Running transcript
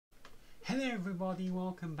Hello everybody,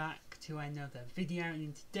 welcome back to another video, and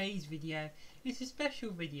in today's video it's a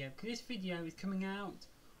special video because this video is coming out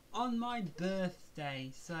on my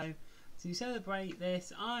birthday. So to celebrate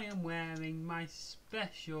this I am wearing my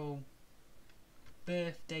special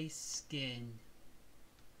birthday skin.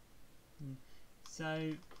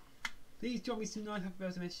 So please drop me some nice happy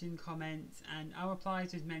birthday messages and comments and I'll reply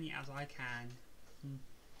to as many as I can.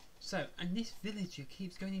 So, and this villager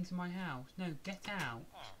keeps going into my house. No, get out.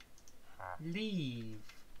 Leave.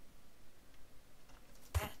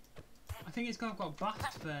 I think it's got a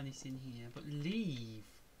blast furnace in here, but leave.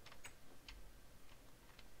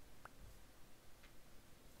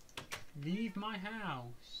 Leave my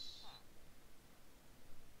house.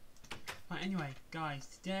 Right, anyway, guys,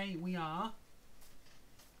 today we are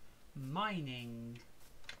mining.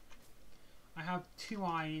 I have 2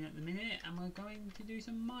 iron at the minute and we're going to do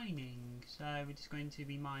some mining. So we're just going to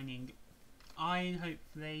be mining iron,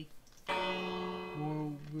 hopefully.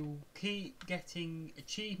 We'll keep getting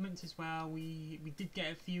achievements as well. We did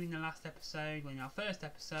get a few in the last episode, in our first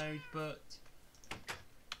episode, but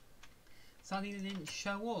sadly they didn't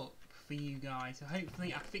show up for you guys. So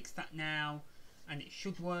hopefully I fixed that now and it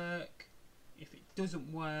should work. If it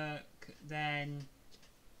doesn't work, then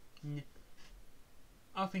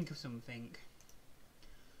I'll think of something.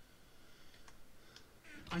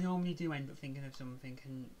 I normally do end up thinking of something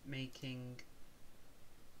and making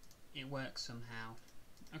it work somehow.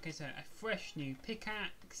 Okay, so a fresh new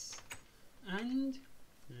pickaxe and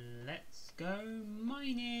let's go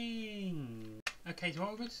mining. Okay, so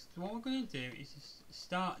what we're going to do is just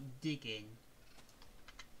start digging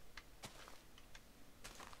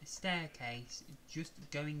a staircase, just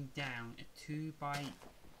going down a 2x2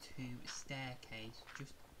 staircase,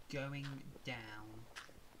 just going down.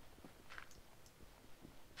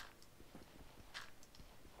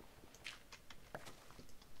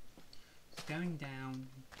 Going down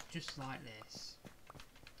just like this.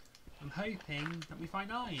 I'm hoping that we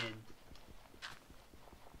find iron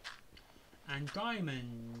and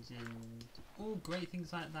diamonds and all great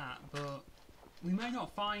things like that, but we might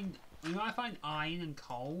find iron and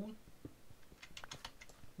coal,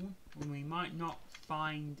 and we might not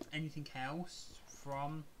find anything else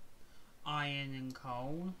from iron and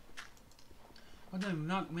coal. Oh no,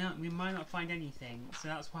 we might not find anything, so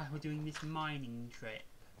that's why we're doing this mining trip.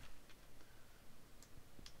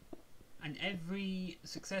 And every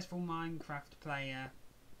successful Minecraft player,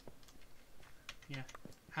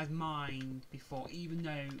 has mined before, even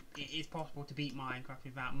though it is possible to beat Minecraft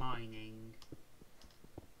without mining.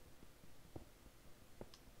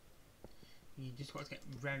 You just got to get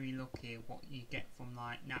very lucky at what you get from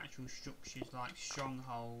like natural structures like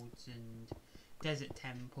strongholds and desert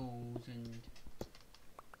temples and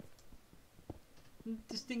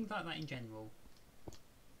just things like that in general.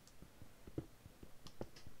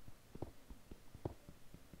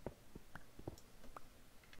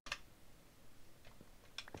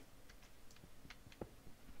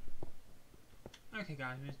 Okay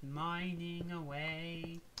guys, we're just mining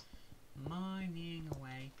away, mining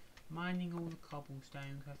all the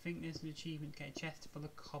cobblestone. I think there's an achievement to get a chest full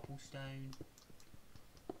of cobblestone.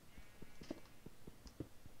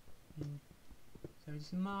 So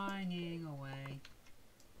just mining away.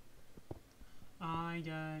 I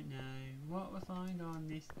don't know what we'll find on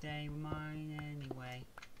this day, we'll mine anyway.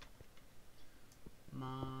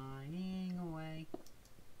 Mining away.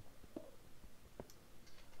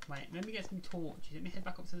 Wait, let me get some torches. Let me head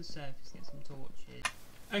back up to the surface and get some torches.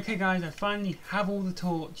 Okay guys, I finally have all the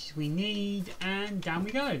torches we need and down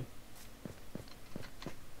we go.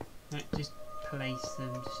 Right, just place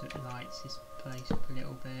them so it lights this place up a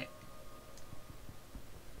little bit.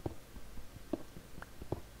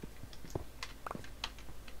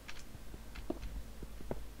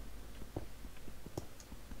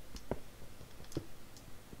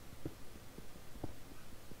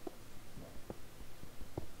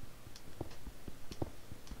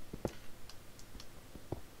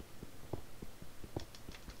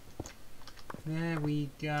 There we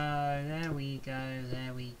go, there we go,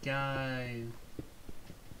 there we go.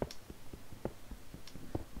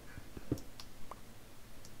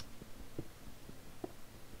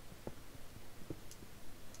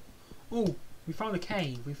 Oh, we found a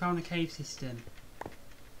cave. We found a cave system.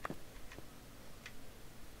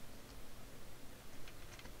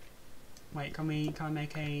 Wait, can I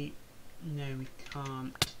make a... No, we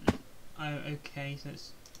can't. Oh, okay, so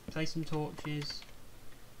let's place some torches.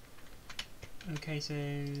 Okay, so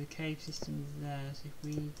the cave system is there, so if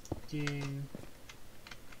we do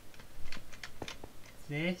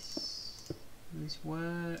this, will this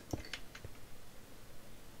work?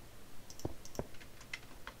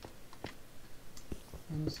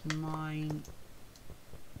 And just mine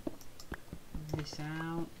this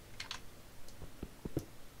out.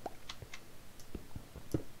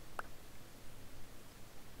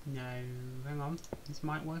 No, hang on. This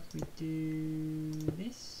might work if we do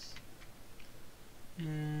this.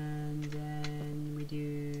 And then we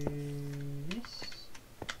do this.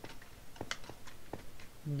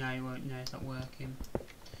 No, it won't. No, it's not working.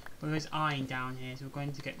 But there's iron down here, so we're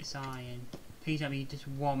going to get this iron. Please don't be just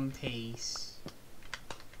one piece.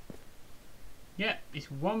 Yep, it's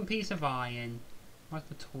one piece of iron. Where's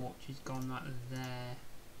the torch? It's gone right there.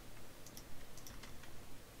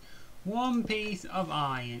 One piece of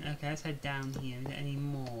iron. Okay, let's head down here. Is there any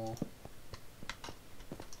more?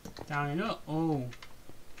 Down and up. Oh.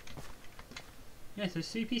 Yes,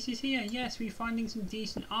 there's 2 pieces here. Yes, we're finding some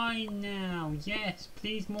decent iron now. Yes,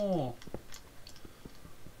 please more.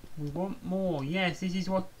 We want more. Yes, this is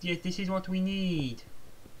what. Yes, this is what we need.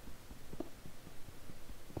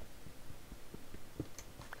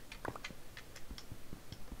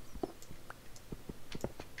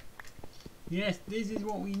 Yes, this is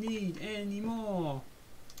what we need. Any more?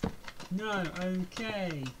 No.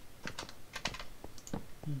 Okay.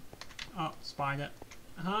 Oh, spider.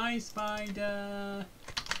 Hi, spider.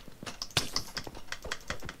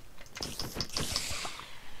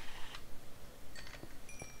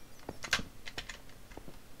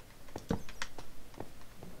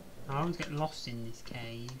 I always get lost in this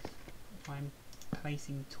cave if I'm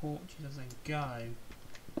placing torches as I go.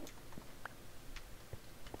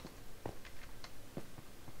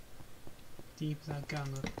 Deep as I go,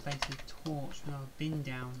 I'm going to place a torch when I've been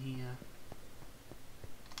down here.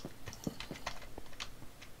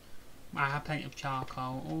 I have plenty of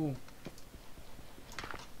charcoal. Oh,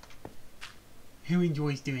 who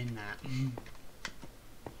enjoys doing that?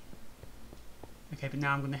 Okay, but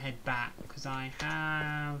now I'm going to head back because I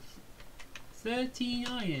have 13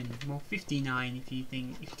 iron. Well, 59 if you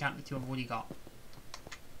count the 2 I've already got.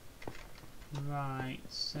 Right,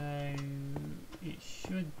 so it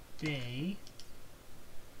should be.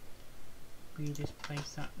 We just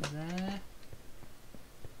place that there.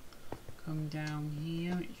 Come down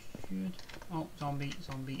here. It should. Oh, zombie,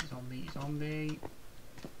 zombie, zombie, zombie.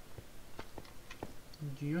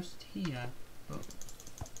 Just here, but.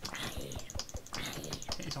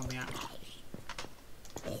 Get the zombie out.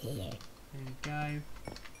 There we go.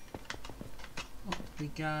 Up we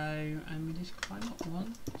go, and we just climb up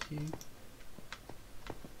 1, 2.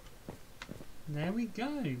 There we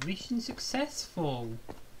go. Mission successful.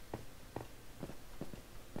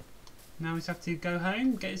 Now we just have to go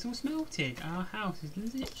home, get this all smelted. Our house is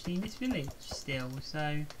literally in this village still,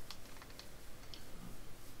 so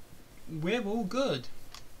we're all good.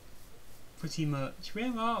 Pretty much.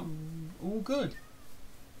 We're all good.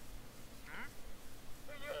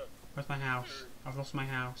 Where's my house? I've lost my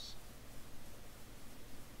house.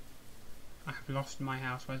 I have lost my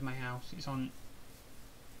house. Where's my house? It's on.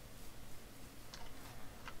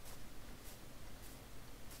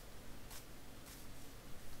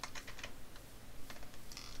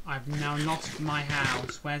 I've now lost my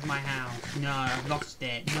house. Where's my house? No, I've lost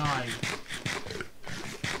it. No.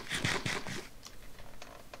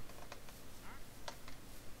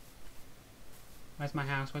 Where's my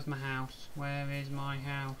house? Where's my house? Where is my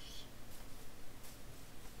house?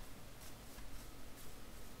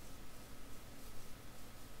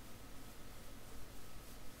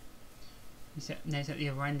 No, it's at the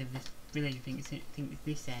other end of this village. I think it's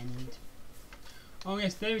this end. Oh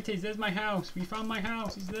yes, there it is. There's my house. We found my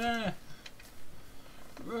house. It's there.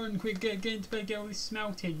 Run, quick! Get into bed. Get all this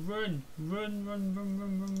smelted. Run, run, run, run,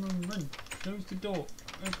 run, run, run, run. Close the door.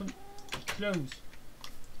 Open. Close.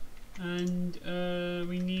 And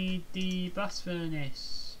we need the blast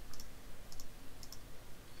furnace.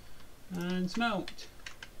 And smelt.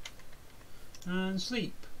 And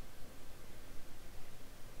sleep.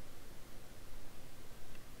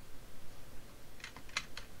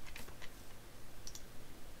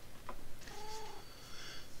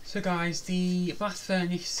 So guys, the blast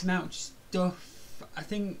furnace smelt stuff, I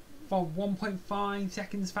think, for 1.5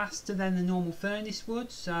 seconds faster than the normal furnace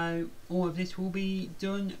would, so all of this will be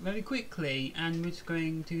done very quickly, and we're just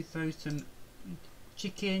going to throw some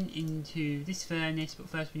chicken into this furnace, but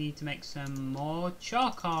first we need to make some more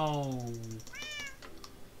charcoal.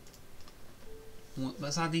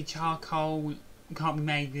 But sadly charcoal can't be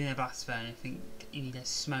made in a blast furnace. I think you need a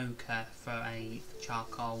smoker for a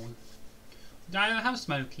charcoal. I don't have a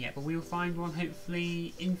smoker yet, but we will find one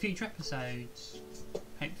hopefully in future episodes.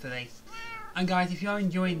 Hopefully. And guys, if you are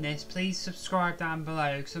enjoying this, please subscribe down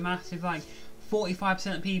below, because a massive like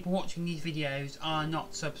 45% of people watching these videos are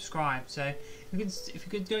not subscribed. So if you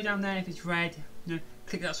could go down there, if it's red, you know,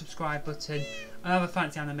 click that subscribe button. I have a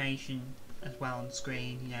fancy animation as well on the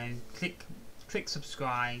screen. You know, click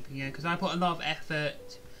subscribe. You know, because I put a lot of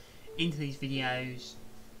effort into these videos.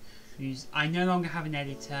 I no longer have an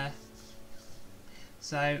editor,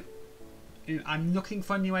 so I'm looking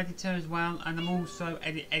for a new editor as well, and I'm also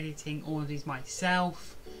editing all of these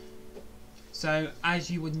myself. So as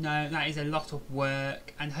you would know, that is a lot of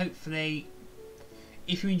work, and hopefully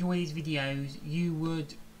if you enjoy these videos you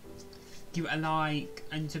would give it a like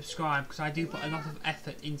and subscribe, because I do put a lot of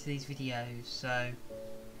effort into these videos. So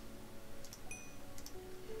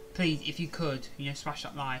please, if you could, you know, smash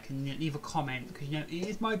that like and leave a comment, because you know it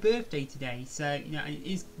is my birthday today. So you know,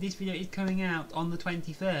 this video is coming out on the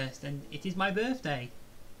 21st, and it is my birthday.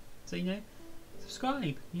 So you know,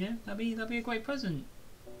 subscribe. You know, that'd be a great present.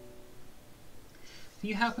 For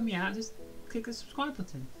you helping me out, just click the subscribe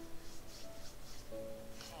button.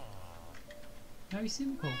 Very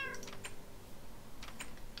simple.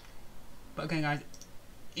 But again, guys,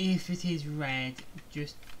 if it is red,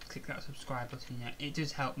 just click that subscribe button. You know, it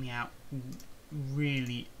does help me out.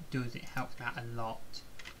 Really does. It helps me out a lot.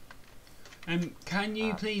 Can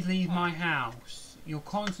you please leave my house? You're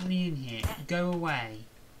constantly in here. Go away.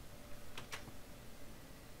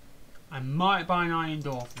 I might buy an iron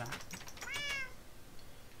door for that,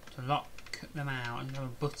 to lock them out, and have a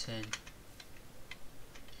button.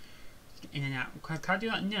 Get in and out. Can I do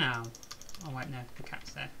that now? Oh wait, no, the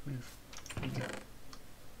cat's there. Move. There you go.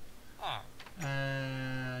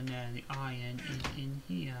 No, the iron is in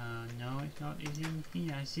here. No, it's not. It's in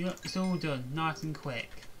here. See, look, it's all done, nice and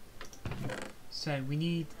quick. So we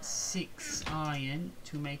need 6 iron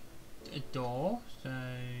to make a door. So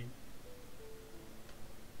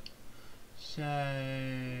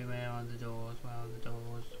where are the doors? Where are the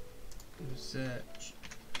doors? Search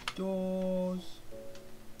doors.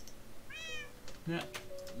 Yep,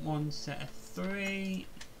 1 set of 3.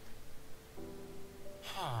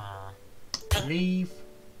 Leave.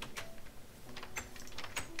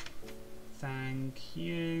 Thank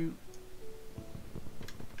you.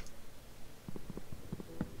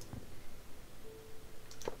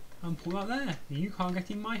 And pull that there. You can't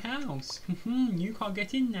get in my house. You can't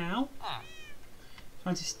get in now.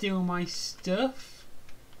 Trying to steal my stuff.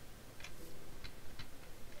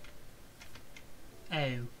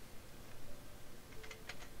 Oh.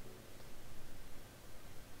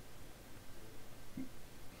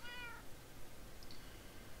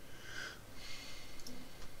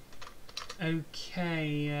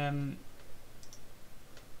 Okay,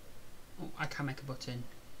 oh, I can make a button.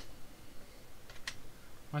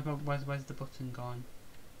 Where's the button gone?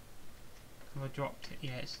 Have I dropped it?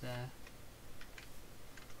 Yeah, it's there.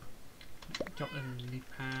 Drop the lily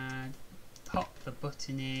pad, pop the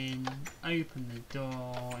button in, open the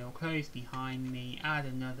door, it'll close behind me, add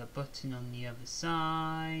another button on the other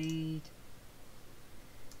side.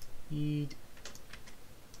 Need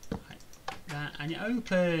that, and it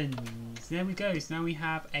opens. There we go. So now we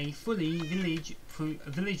have a fully villager-proof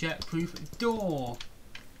door.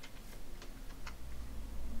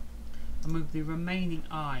 And with the remaining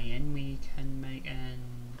iron, we can make an.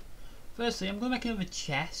 Firstly, I'm going to make another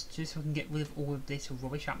chest just so I can get rid of all of this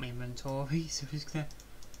rubbish out my inventory. So I'm just going to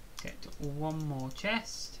get one more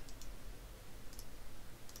chest.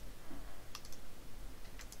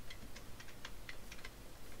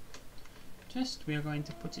 We are going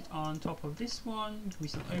to put it on top of this one. Can we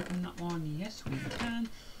still open that one? Yes, we can.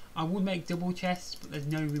 I would make double chests, but there's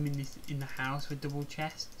no room in the house for double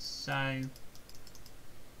chests. So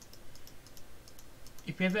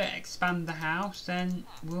if we ever expand the house, then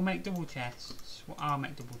we'll make double chests. Well, I'll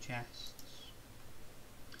make double chests.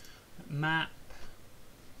 Map.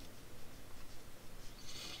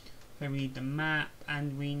 So we need the map,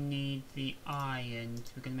 and we need the iron.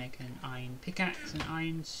 So we're going to make an iron pickaxe and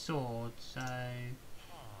iron sword. So,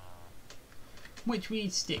 which we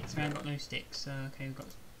need sticks. We haven't got no sticks. So, okay, we've got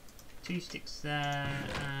 2 sticks there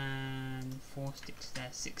and 4 sticks there.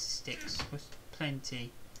 6 sticks was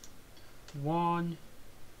plenty. 1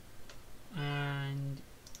 and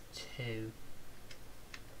 2.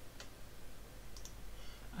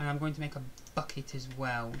 And I'm going to make a bucket as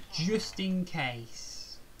well, just in case.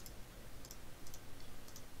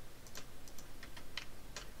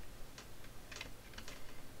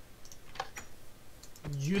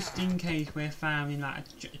 Just in case we're found in like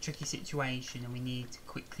a tricky situation and we need to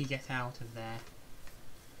quickly get out of there.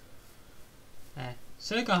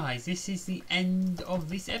 So guys, this is the end of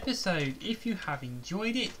this episode. If you have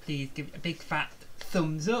enjoyed it, please give it a big fat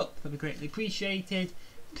thumbs up. That'd be greatly appreciated.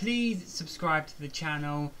 please subscribe to the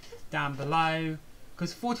channel down below,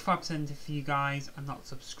 because 45% of you guys are not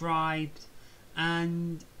subscribed.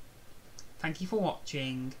 And thank you for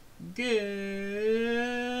watching. Goodbye.